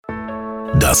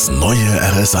Das neue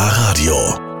RSA-Radio.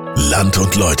 Land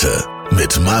und Leute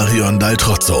mit Marion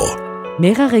Daltrozzo.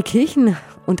 Mehrere Kirchen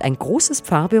und ein großes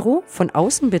Pfarrbüro. Von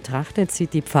außen betrachtet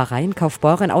sieht die Pfarrei in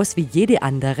Kaufbeuren aus wie jede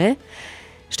andere.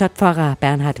 Stadtpfarrer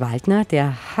Bernhard Waldner,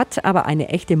 der hat aber eine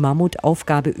echte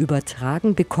Mammutaufgabe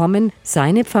übertragen bekommen.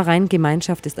 Seine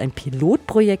Pfarreiengemeinschaft ist ein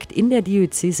Pilotprojekt in der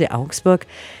Diözese Augsburg.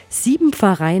 7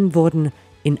 Pfarreien wurden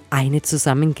in eine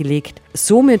zusammengelegt.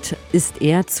 Somit ist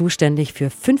er zuständig für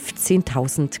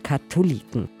 15.000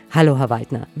 Katholiken. Hallo Herr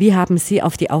Waldner, wie haben Sie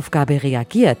auf die Aufgabe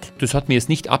reagiert? Das hat mir jetzt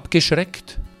nicht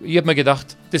abgeschreckt. Ich habe mir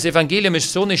gedacht, das Evangelium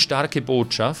ist so eine starke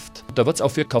Botschaft, da wird es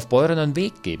auch für Kaufbeuren einen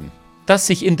Weg geben. Dass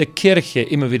sich in der Kirche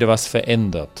immer wieder was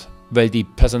verändert, weil die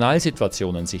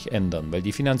Personalsituationen sich ändern, weil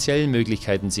die finanziellen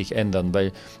Möglichkeiten sich ändern,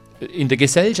 weil in der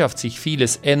Gesellschaft sich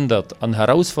vieles ändert an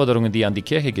Herausforderungen, die an die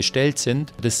Kirche gestellt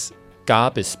sind, das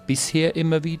gab es bisher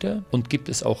immer wieder und gibt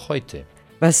es auch heute.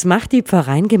 Was macht die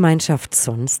Pfarreiengemeinschaft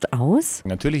sonst aus?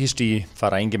 Natürlich ist die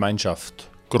Pfarreiengemeinschaft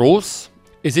groß.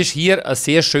 Es ist hier ein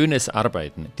sehr schönes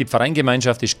Arbeiten. Die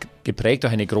Pfarreiengemeinschaft ist geprägt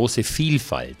durch eine große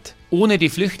Vielfalt. Ohne die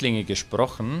Flüchtlinge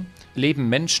gesprochen, leben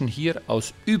Menschen hier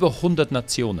aus über 100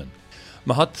 Nationen.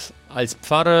 Man hat als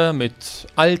Pfarrer mit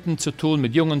Alten zu tun,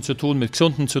 mit Jungen zu tun, mit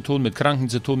Gesunden zu tun, mit Kranken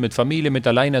zu tun, mit Familie, mit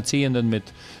Alleinerziehenden, mit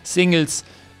Singles.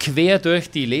 Quer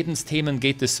durch die Lebensthemen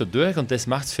geht es so durch und das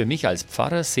macht es für mich als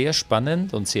Pfarrer sehr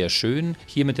spannend und sehr schön,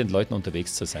 hier mit den Leuten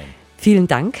unterwegs zu sein. Vielen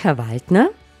Dank, Herr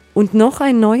Waldner. Und noch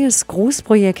ein neues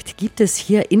Großprojekt gibt es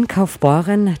hier in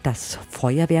Kaufbeuren, das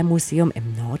Feuerwehrmuseum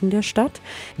im Norden der Stadt.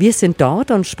 Wir sind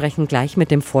dort und sprechen gleich mit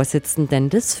dem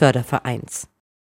Vorsitzenden des Fördervereins.